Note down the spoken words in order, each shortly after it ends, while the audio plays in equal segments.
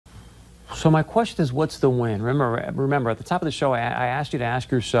So my question is, what's the win? Remember, at the top of the show, I asked you to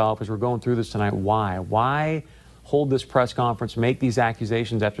ask yourself, as we're going through this tonight, why? Why hold this press conference, make these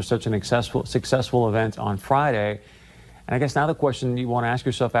accusations after such an successful event on Friday? And I guess now the question you want to ask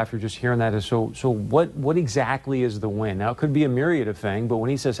yourself after just hearing that is, so what exactly is the win? Now, it could be a myriad of things, but when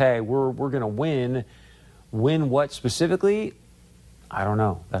he says, hey, we're going to win what specifically? I don't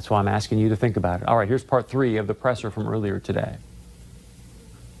know. That's why I'm asking you to think about it. All right, here's part 3 of the presser from earlier today.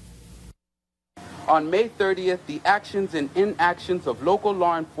 On May 30th, the actions and inactions of local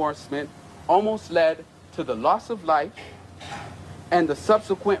law enforcement almost led to the loss of life and the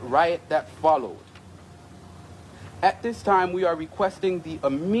subsequent riot that followed. At this time, we are requesting the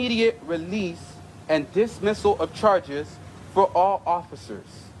immediate release and dismissal of charges for all officers.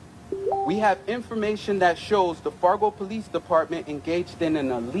 We have information that shows the Fargo Police Department engaged in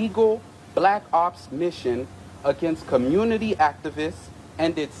an illegal black ops mission against community activists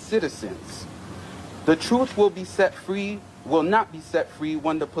and its citizens. The truth will not be set free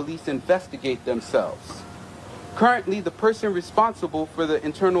when the police investigate themselves. Currently, the person responsible for the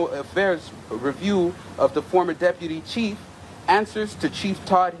internal affairs review of the former deputy chief answers to Chief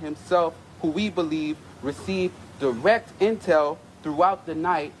Todd himself, who we believe received direct intel throughout the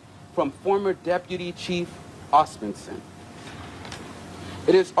night from former Deputy Chief Osmundson.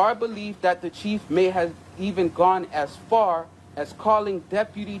 It is our belief that the chief may have even gone as far as calling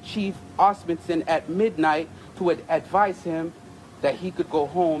Deputy Chief Osmundson at midnight to advise him that he could go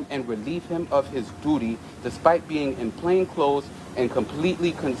home and relieve him of his duty despite being in plain clothes and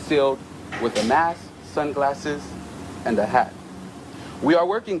completely concealed with a mask, sunglasses, and a hat. We are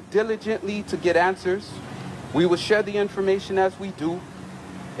working diligently to get answers. We will share the information as we do.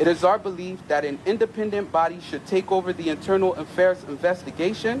 It is our belief that an independent body should take over the internal affairs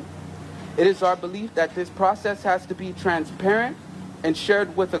investigation. It is our belief that this process has to be transparent and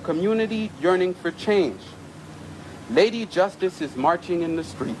shared with a community yearning for change. Lady Justice is marching in the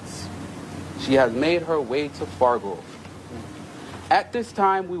streets. She has made her way to Fargo. At this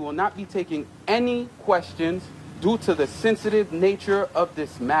time, we will not be taking any questions due to the sensitive nature of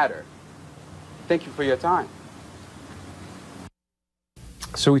this matter. Thank you for your time.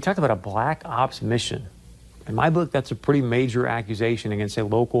 So we talked about a black ops mission. In my book, that's a pretty major accusation against a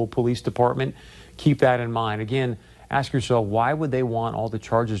local police department. Keep that in mind. Again, ask yourself, why would they want all the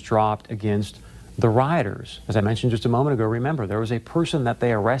charges dropped against the rioters? As I mentioned just a moment ago, remember, there was a person that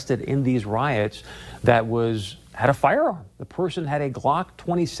they arrested in these riots that had a firearm. The person had a Glock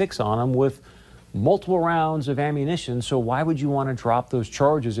 26 on him with multiple rounds of ammunition. So why would you want to drop those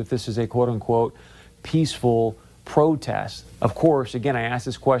charges if this is a quote-unquote peaceful protest? Of course, again, I asked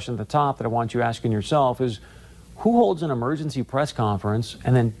this question at the top that I want you asking yourself is, who holds an emergency press conference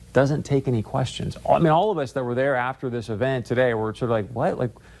and then doesn't take any questions? I mean, all of us that were there after this event today were sort of like, what?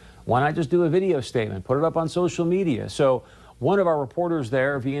 Like, why not just do a video statement, put it up on social media? So one of our reporters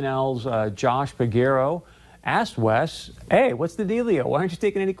there, VNL's Josh Peguero, asked Wes, hey, what's the dealio? Why aren't you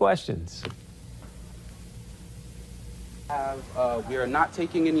taking any questions? We are not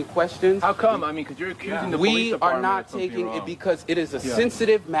taking any questions. How come? I mean, because you're accusing the police department. We are not taking it because it is a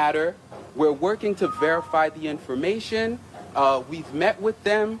sensitive matter. We're working to verify the information. We've met with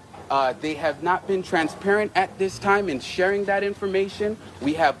them. They have not been transparent at this time in sharing that information.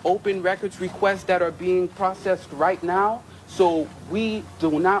 We have open records requests that are being processed right now. So we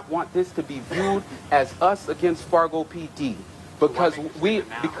do not want this to be viewed as us against Fargo PD because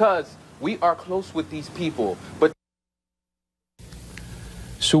we are close with these people.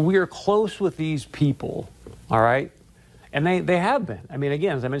 So we are close with these people, all right? And they have been. I mean,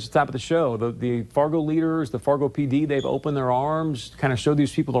 again, as I mentioned at the top of the show, the Fargo leaders, the Fargo PD, they've opened their arms, kind of showed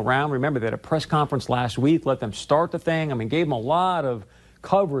these people around. Remember, they had a press conference last week, let them start the thing. I mean, gave them a lot of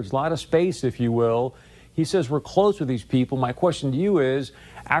coverage, a lot of space, if you will. He says we're close with these people. My question to you is,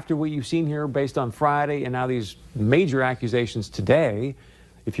 after what you've seen here based on Friday and now these major accusations today,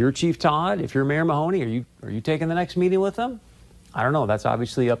 if you're Chief Todd, if you're Mayor Mahoney, are you taking the next meeting with them? I don't know. That's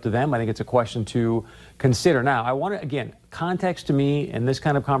obviously up to them. I think it's a question to consider. Now, I want to, again, context to me in this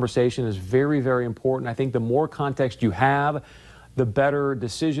kind of conversation is very, very important. I think the more context you have, the better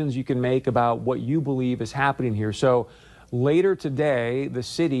decisions you can make about what you believe is happening here. So later today, the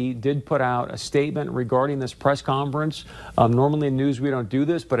city did put out a statement regarding this press conference. Normally in news, we don't do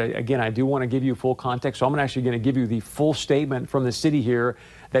this, but again, I do want to give you full context. So I'm actually going to give you the full statement from the city here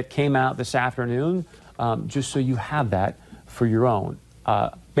that came out this afternoon, just so you have that for your own.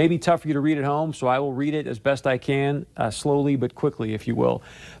 Maybe tough for you to read at home, so I will read it as best I can, slowly but quickly, if you will.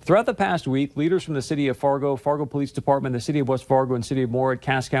 Throughout the past week, leaders from the city of Fargo, Fargo Police Department, the city of West Fargo, and city of Moorhead,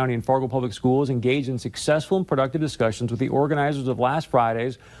 Cass County, and Fargo Public Schools engaged in successful and productive discussions with the organizers of last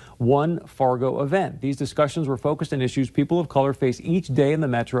Friday's One Fargo event. These discussions were focused on issues people of color face each day in the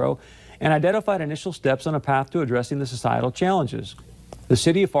metro and identified initial steps on a path to addressing the societal challenges. The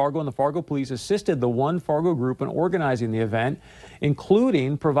City of Fargo and the Fargo Police assisted the One Fargo group in organizing the event,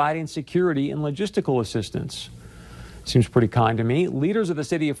 including providing security and logistical assistance. Seems pretty kind to me. Leaders of the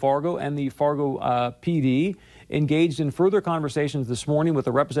City of Fargo and the Fargo PD engaged in further conversations this morning with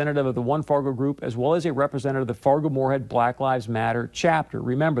a representative of the One Fargo group as well as a representative of the Fargo-Moorhead Black Lives Matter chapter.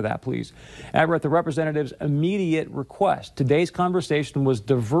 Remember that, please. At the representative's immediate request. Today's conversation was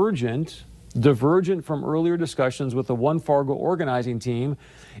divergent from earlier discussions with the One Fargo organizing team.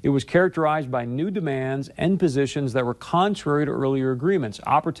 It was characterized by new demands and positions that were contrary to earlier agreements.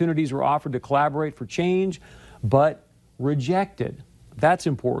 Opportunities were offered to collaborate for change, but rejected. That's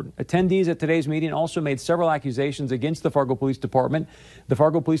important. Attendees at today's meeting also made several accusations against the Fargo Police Department. The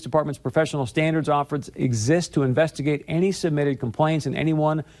Fargo Police Department's professional standards office exist to investigate any submitted complaints, and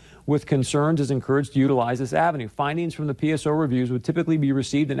anyone with concerns is encouraged to utilize this avenue. Findings from the PSO reviews would typically be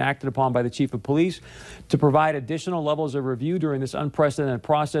received and acted upon by the Chief of Police. To provide additional levels of review during this unprecedented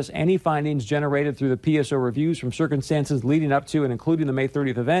process, any findings generated through the PSO reviews from circumstances leading up to and including the May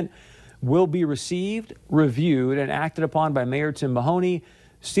 30th event will be received, reviewed, and acted upon by Mayor Tim Mahoney,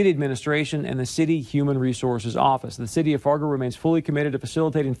 City Administration, and the City Human Resources Office. The City of Fargo remains fully committed to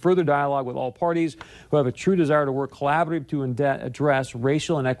facilitating further dialogue with all parties who have a true desire to work collaboratively to address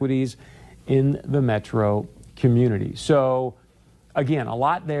racial inequities in the metro community. So, again, a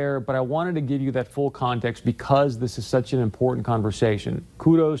lot there, but I wanted to give you that full context because this is such an important conversation.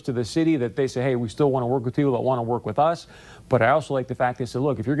 Kudos to the city that they say, hey, we still want to work with people that want to work with us. But I also like the fact they said,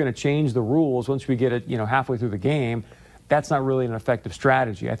 look, if you're going to change the rules once we get it, halfway through the game, that's not really an effective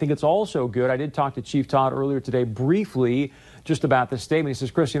strategy. I think it's also good. I did talk to Chief Todd earlier today briefly just about this statement. He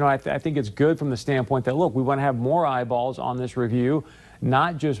says, Chris, I think it's good from the standpoint that, look, we want to have more eyeballs on this review,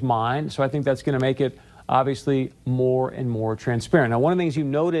 not just mine. So I think that's going to make it obviously more and more transparent. Now, one of the things you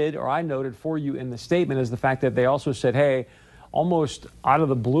noted, or I noted for you in the statement, is the fact that they also said, hey, almost out of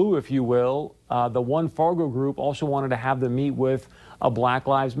the blue, if you will, the One Fargo group also wanted to have them meet with a Black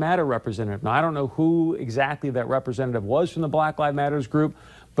Lives Matter representative. Now, I don't know who exactly that representative was from the Black Lives Matters group,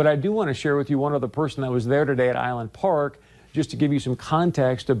 but I do want to share with you one other person that was there today at Island Park, just to give you some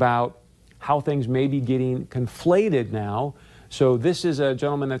context about how things may be getting conflated now. So this is a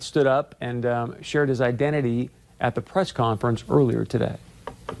gentleman that stood up and shared his identity at the press conference earlier today.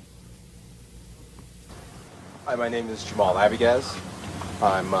 Hi, my name is Jamal Abigaz.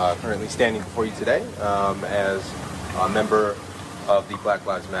 I'm currently standing before you today as a member of the Black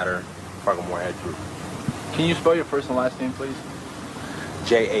Lives Matter Fargo-Moorhead group. Can you spell your first and last name, please?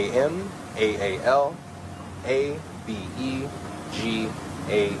 J-A-M-A-A-L-A-B-E-G-A-Z.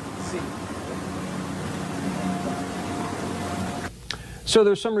 So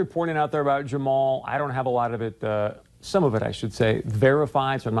there's some reporting out there about Jamal. I don't have a lot of it, some of it I should say,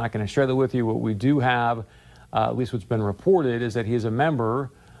 verified, so I'm not going to share that with you. What we do have, at least what's been reported, is that he is a member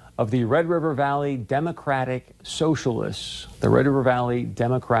of the Red River Valley Democratic Socialists, the Red River Valley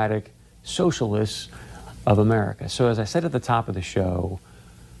Democratic Socialists of America. So as I said at the top of the show,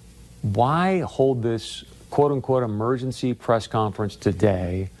 why hold this quote-unquote emergency press conference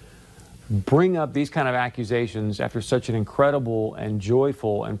today, bring up these kind of accusations after such an incredible and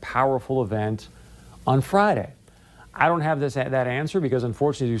joyful and powerful event on Friday? I don't have that answer because,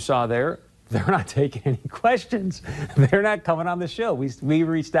 unfortunately, as you saw there, they're not taking any questions. They're not coming on the show. We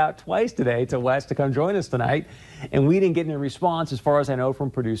reached out twice today to Wes to come join us tonight, and we didn't get any response, as far as I know,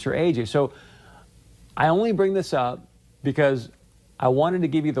 from producer AJ. So I only bring this up because I wanted to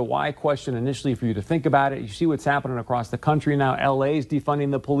give you the why question initially for you to think about it. You see what's happening across the country now. LA is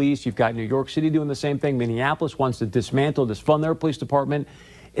defunding the police. You've got New York City doing the same thing. Minneapolis wants to defund their police department.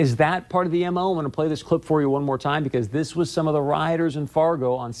 Is that part of the MO? I'm going to play this clip for you one more time because this was some of the rioters in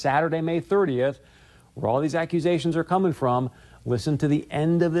Fargo on Saturday, May 30th, where all these accusations are coming from. Listen to the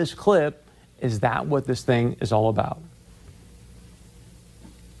end of this clip. Is that what this thing is all about?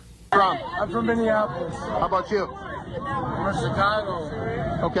 I'm from Minneapolis. How about you? I'm from Chicago.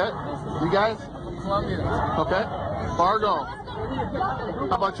 Okay. You guys? I'm Colombian. Okay. Fargo. How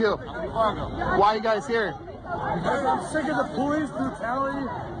about you? Fargo. Why are you guys here? Because I'm sick of the police brutality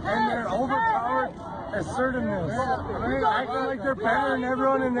and their overpowered assertiveness. They're acting like they're better than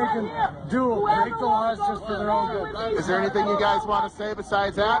everyone and they can break the laws just for their own good. Is there anything you guys want to say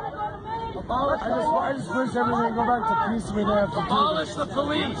besides that? I just wish everything go back to peace and we didn't have to do Abolish the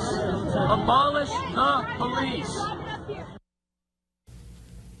police. Abolish the police.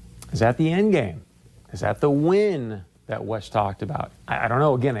 Is that the end game? Is that the win that Wes talked about? I don't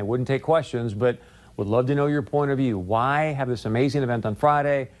know. Again, they wouldn't take questions, but would love to know your point of view. Why have this amazing event on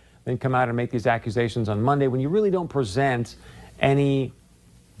Friday? then come out and make these accusations on Monday when you really don't present any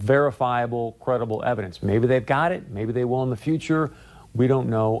verifiable, credible evidence. Maybe they've got it. Maybe they will in the future. We don't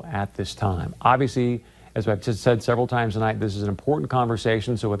know at this time. Obviously, as I've just said several times tonight, this is an important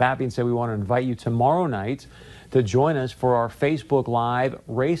conversation. So with that being said, we want to invite you tomorrow night to join us for our Facebook Live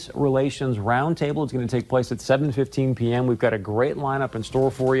Race Relations Roundtable. It's going to take place at 7:15 p.m. We've got a great lineup in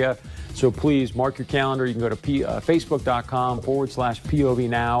store for you. So please mark your calendar. You can go to facebook.com/POV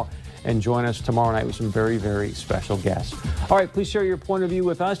now and join us tomorrow night with some very, very special guests. All right, please share your point of view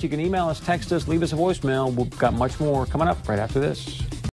with us. You can email us, text us, leave us a voicemail. We've got much more coming up right after this.